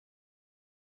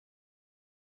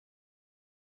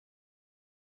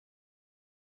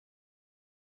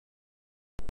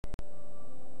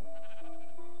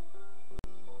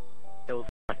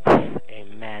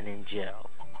jail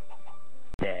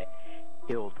that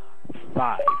killed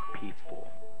 5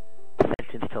 people,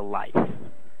 sentenced to life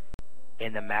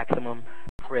in the maximum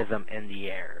prison in the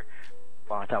air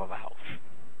on top of a house.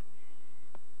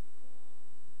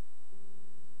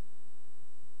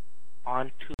 On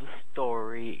to the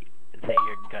story that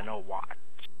you're gonna watch.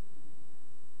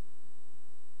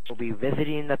 We'll be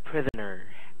visiting the prisoner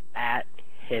at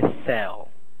his cell.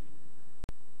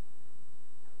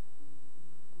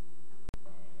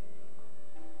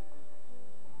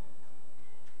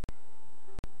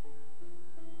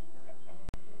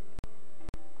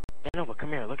 No, but come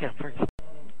here, look at him first.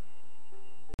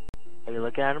 Are you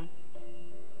looking at him?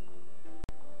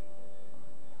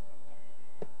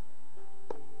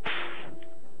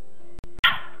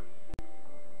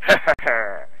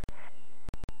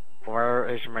 Where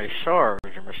is my sword,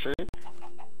 Missy?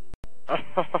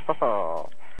 Oh,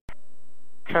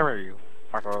 come here, you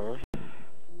fuckers.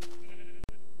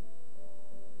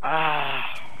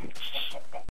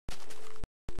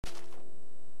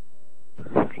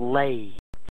 Slave.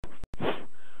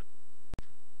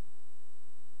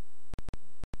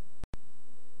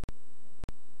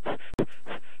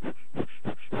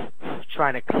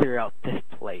 Trying to clear out this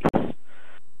place.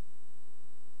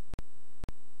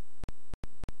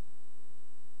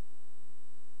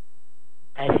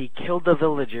 As he killed the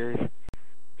villagers,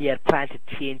 he had planted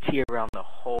TNT around the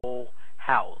whole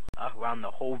house, around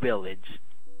the whole village.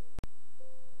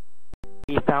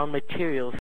 He found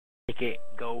materials to make it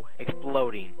go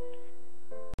exploding.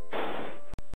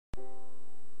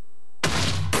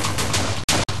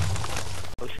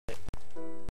 Oh shit.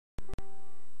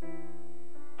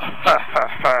 Ha ha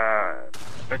ha!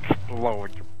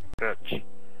 Explode, you bitch.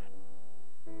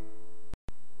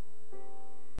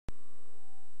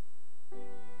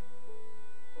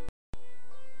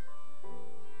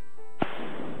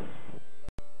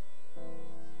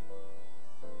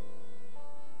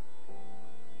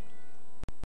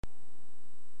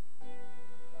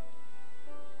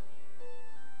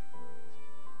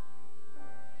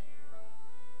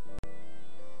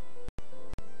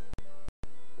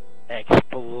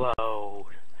 Explode!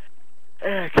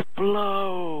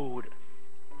 Explode!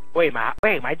 Wait,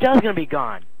 my gel's gonna be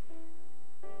gone.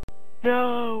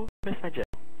 No, missed my gel.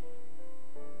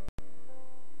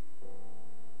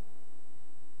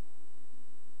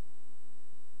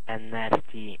 And that's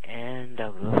the end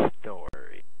of the story.